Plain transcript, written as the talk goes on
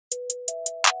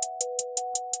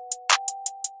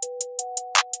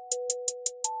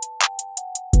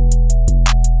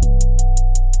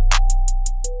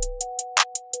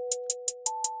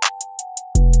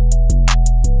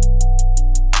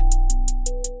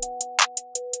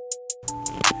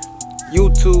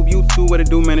YouTube, what it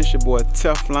do, man? It's your boy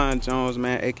Teflon Jones,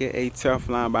 man, aka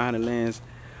Teflon Behind the Lens,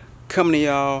 coming to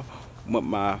y'all with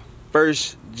my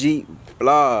first Jeep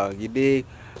vlog. You dig?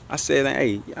 I said,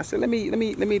 hey, let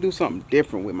me do something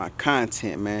different with my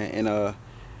content, man. And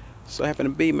so happened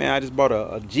to be, man, I just bought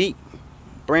a Jeep,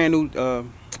 brand new.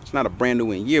 It's not a brand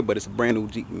new in year, but it's a brand new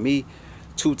Jeep for me.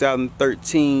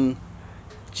 2013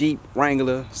 Jeep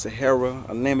Wrangler Sahara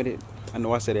Unlimited. I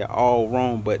know I said it all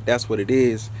wrong, but that's what it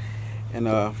is. And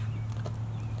let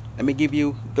me give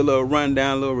you the little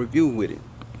rundown, little review with it.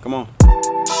 Come on.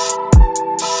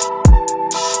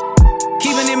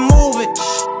 Keeping it moving,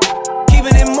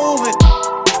 keeping it moving.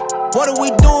 What are we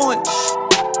doing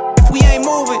if we ain't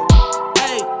moving?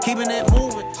 Hey, keeping it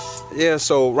moving. Yeah,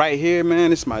 so right here,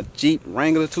 man, it's my Jeep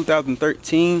Wrangler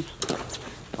 2013.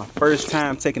 My first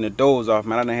time taking the doors off,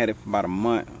 man. I done had it for about a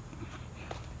month,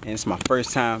 and it's my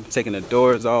first time taking the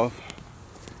doors off.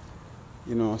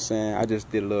 You know what I'm saying? I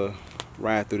just did a little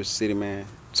ride through the city, man.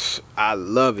 I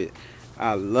love it.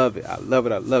 I love it. I love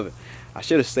it. I love it. I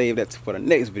should have saved that for the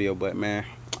next video, but man,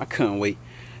 I couldn't wait.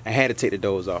 I had to take the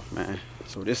doors off, man.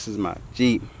 So this is my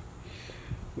Jeep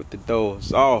with the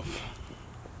doors off.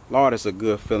 Lord, it's a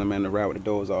good feeling, man, to ride with the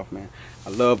doors off, man.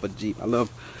 I love a Jeep.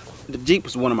 The Jeep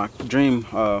was one of my dream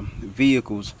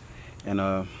vehicles, and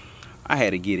I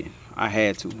had to get it. I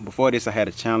had to. Before this, I had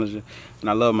a Challenger, and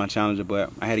I love my Challenger, but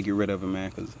I had to get rid of it, man,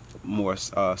 because more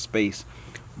space.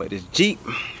 But this Jeep,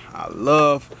 I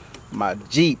love my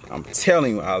Jeep. I'm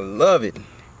telling you, I love it.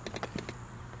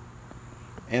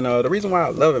 And the reason why I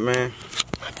love it, man,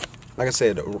 like I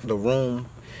said, the room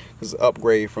is an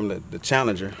upgrade from the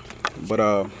Challenger, but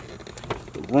the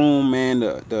room, man,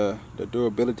 the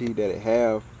durability that it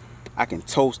have, I can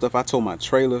tow stuff. I tow my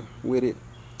trailer with it.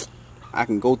 I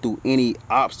can go through any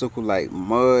obstacle like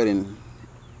mud and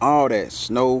all that,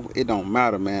 snow. It don't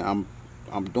matter, man.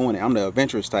 I'm doing it. I'm the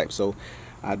adventurous type, so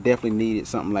I definitely needed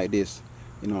something like this.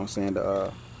 You know what I'm saying?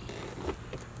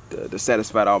 To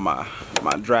satisfy all my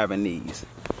driving needs.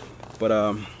 But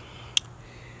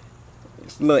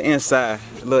it's a little inside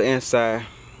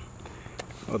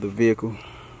of the vehicle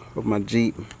of my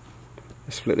Jeep.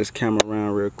 Let's flip this camera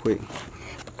around real quick.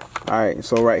 All right,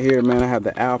 so right here, man, I have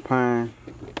the Alpine.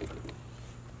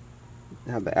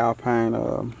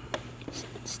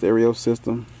 Stereo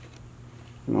system.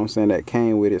 You know what I'm saying? That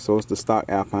came with it. So it's the stock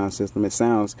Alpine system. It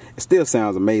still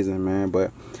sounds amazing, man,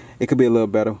 but it could be a little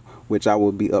better, which I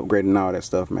will be upgrading all that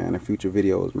stuff, man, in future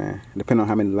videos, man. Depending on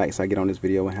how many likes I get on this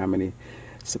video and how many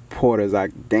supporters I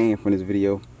gain from this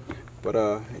video. But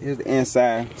here's the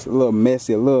inside. It's a little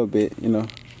messy, a little bit, you know.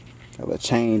 Got a little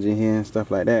change in here and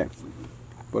stuff like that.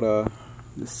 But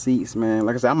the seats, man,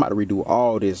 like I said, I'm about to redo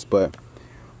all this, but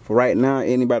for right now,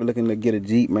 anybody looking to get a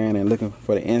Jeep, man, and looking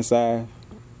for the inside,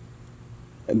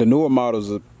 the newer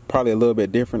models are probably a little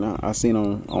bit different. I seen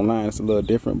online it's a little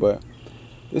different, but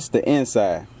this is the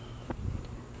inside.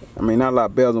 I mean, not a lot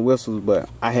of bells and whistles, but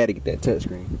I had to get that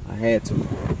touchscreen. I had to.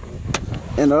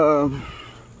 And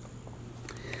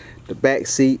the back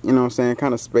seat, you know what I'm saying,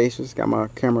 kind of spacious. Got my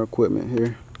camera equipment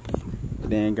here.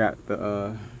 Then got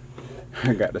the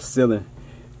I got the ceiling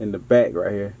in the back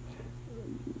right here.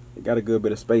 Got a good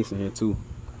bit of space in here too.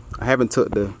 I haven't took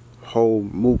the whole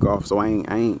mook off, so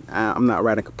I'm not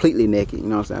riding completely naked, you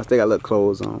know what I'm saying? I still got a little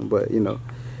clothes on, but you know,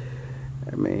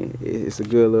 I mean, it's a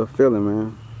good little feeling,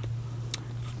 man.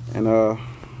 And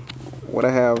what I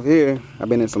have here, I've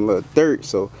been in some little dirt,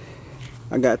 so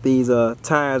I got these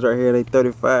tires right here. They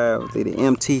 35, they the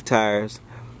MT tires,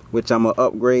 which I'm gonna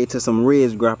upgrade to some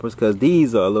ridge grapples, because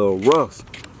these are a little rough,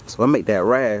 so I make that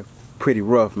ride pretty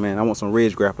rough, man. I want some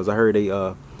ridge grapples. I heard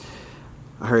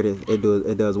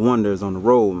it does wonders on the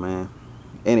road, man,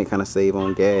 and it kind of save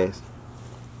on gas.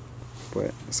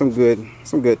 But some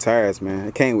good tires, man.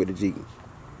 It came with the Jeep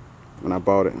when I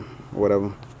bought it or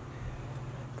whatever.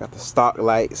 Got the stock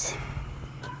lights,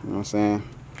 you know what I'm saying?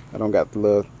 I don't got the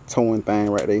little towing thing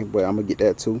right there, but I'm gonna get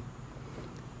that too.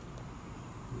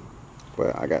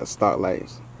 But I got stock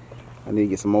lights. I need to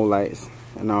get some more lights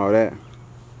and all that.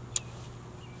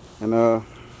 And like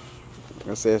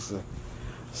I said, it's a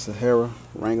Sahara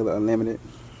Wrangler Unlimited.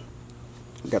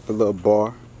 Got the little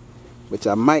bar, which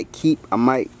I might keep. I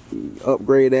might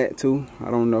upgrade that too. I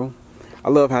don't know. I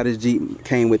love how this Jeep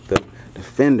came with the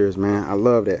fenders, man. I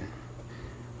love that.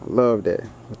 I love that.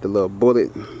 With the little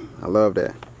bullet. I love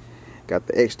that. Got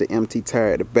the extra MT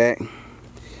tire at the back.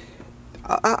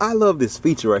 I love this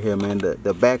feature right here, man.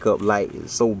 The backup light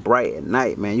is so bright at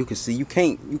night, man. You can see. You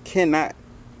cannot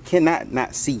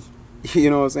not see.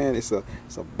 You know what I'm saying? It's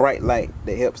a bright light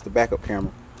that helps the backup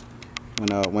camera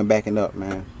when backing up,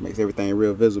 man. Makes everything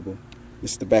real visible.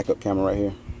 This is the backup camera right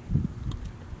here.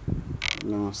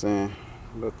 You know what I'm saying?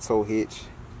 Little tow hitch.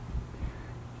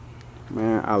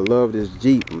 Man, I love this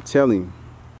Jeep, I'm telling you.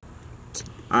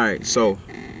 Alright, so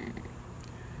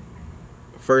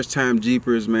first time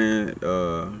Jeepers, man.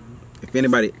 If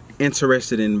anybody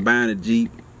interested in buying a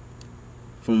Jeep,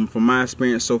 from my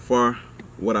experience so far,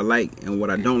 what I like and what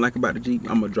I don't like about the Jeep,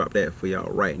 I'm gonna drop that for y'all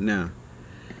right now.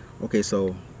 Okay,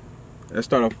 so let's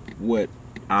start off what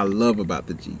I love about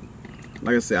the Jeep.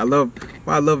 Like I said, what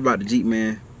I love about the Jeep,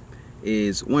 man,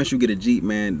 is once you get a Jeep,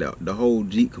 man, the whole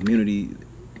Jeep community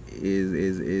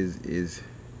is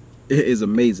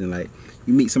amazing. Like,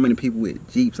 you meet so many people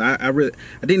with Jeeps. I didn't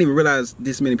even realize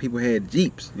this many people had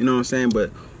Jeeps, you know what I'm saying?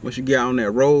 But once you get out on that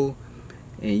road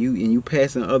and you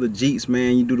passing other Jeeps,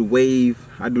 man, you do the wave.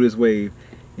 I do this wave,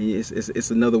 and it's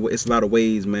a lot of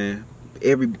waves, man.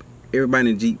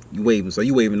 Everybody in the Jeep, you waving, so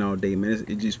you waving all day, man.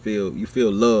 You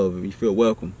feel love, and you feel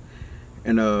welcome,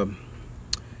 and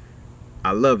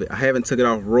I love it. I haven't took it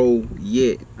off road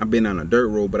yet. I've been on a dirt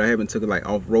road, but I haven't took it like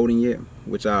off roading yet,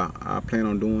 which I plan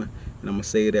on doing, and I'm gonna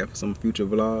save that for some future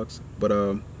vlogs. But I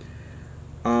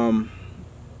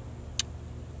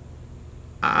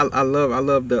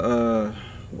love the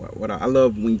I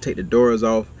love when you take the doors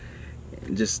off,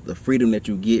 and just the freedom that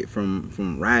you get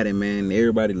from riding, man.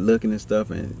 Everybody looking and stuff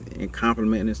and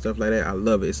complimenting and stuff like that. I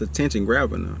love it. It's attention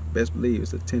grabbing now. Best believe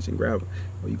it's attention grabbing.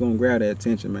 Well, you're gonna grab that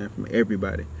attention, man, from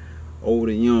everybody, old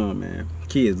and young, man.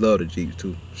 Kids love the Jeep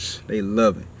too. They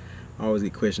love it. I always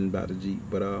get questions about the Jeep,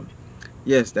 but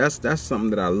yes, that's something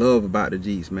that I love about the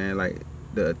Jeeps, man. Like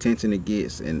the attention it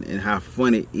gets and how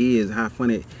fun it is, how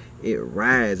fun it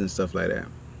rides and stuff like that.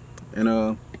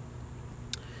 And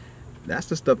that's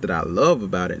the stuff that I love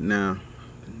about it. Now,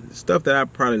 the stuff that I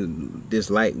probably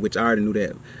dislike, which I already knew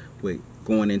that with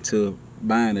going into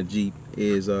buying a Jeep,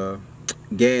 is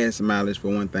gas mileage for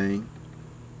one thing.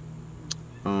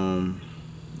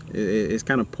 It's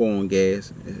kind of poor on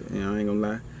gas, you know, I ain't gonna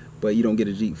lie. But you don't get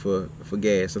a Jeep for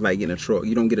gas. It's like getting a truck.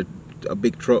 You don't get a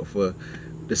big truck to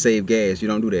save gas. You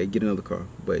don't do that. You get another car,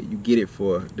 but you get it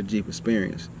for the Jeep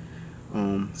experience.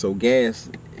 So gas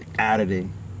out of there.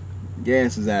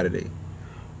 Gas is out of there.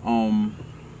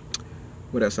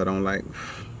 What else I don't like?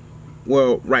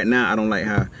 Well, right now I don't like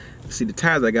how, see, the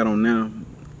tires I got on now,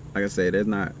 like I said, they're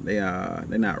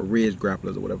not ridge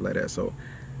grapplers or whatever like that. So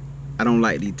I don't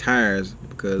like these tires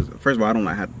because, first of all, I don't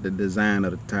like how the design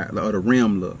of the tire or the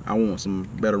rim look. I want some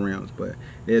better rims, but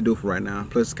they'll do for right now.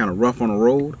 Plus it's kind of rough on the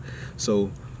road, so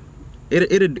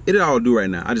it'll all do right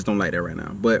now. I just don't like that right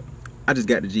now. But I just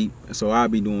got the Jeep, so I'll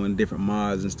be doing different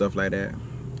mods and stuff like that.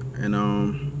 And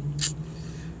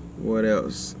what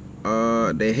else?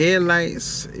 The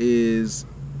headlights is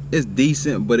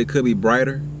decent, but it could be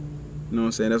brighter. You know what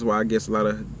I'm saying? That's why I guess a lot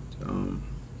of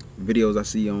videos I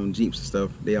see on Jeeps and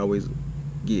stuff, they always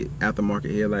get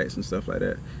aftermarket headlights and stuff like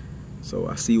that. So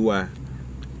I see why.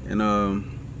 And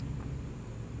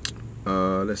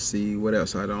let's see what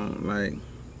else I don't like.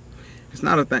 It's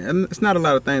not a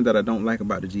lot of things that I don't like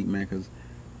about the Jeep, man, because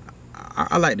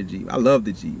I like the Jeep. I love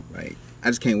the Jeep. Like, I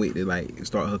just can't wait to like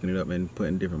start hooking it up and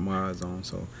putting different mods on.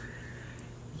 So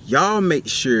y'all make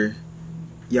sure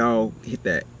y'all hit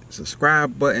that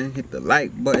subscribe button, hit the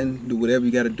like button, do whatever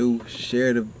you gotta do,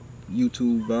 share the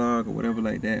YouTube vlog or whatever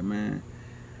like that, man.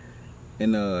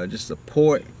 And just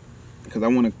support, because I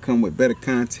want to come with better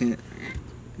content,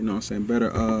 you know what I'm saying, better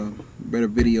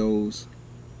videos,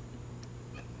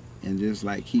 and just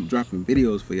like keep dropping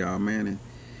videos for y'all, man,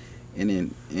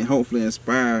 and hopefully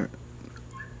inspire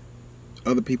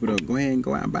other people to go ahead and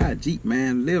go out and buy a Jeep,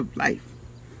 man. Live life,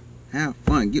 have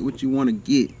fun, get what you want to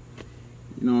get.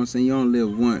 You know what I'm saying? You only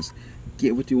live once.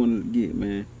 Get what you want to get,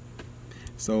 man.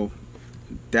 So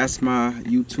that's my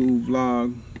YouTube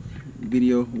vlog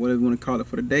video, whatever you want to call it,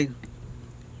 for the day.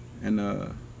 And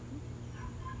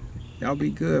y'all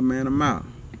be good, man. I'm out.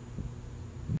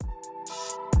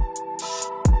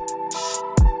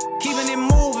 Keeping it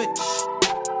moving.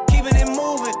 Keeping it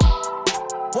moving.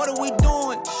 What are we doing?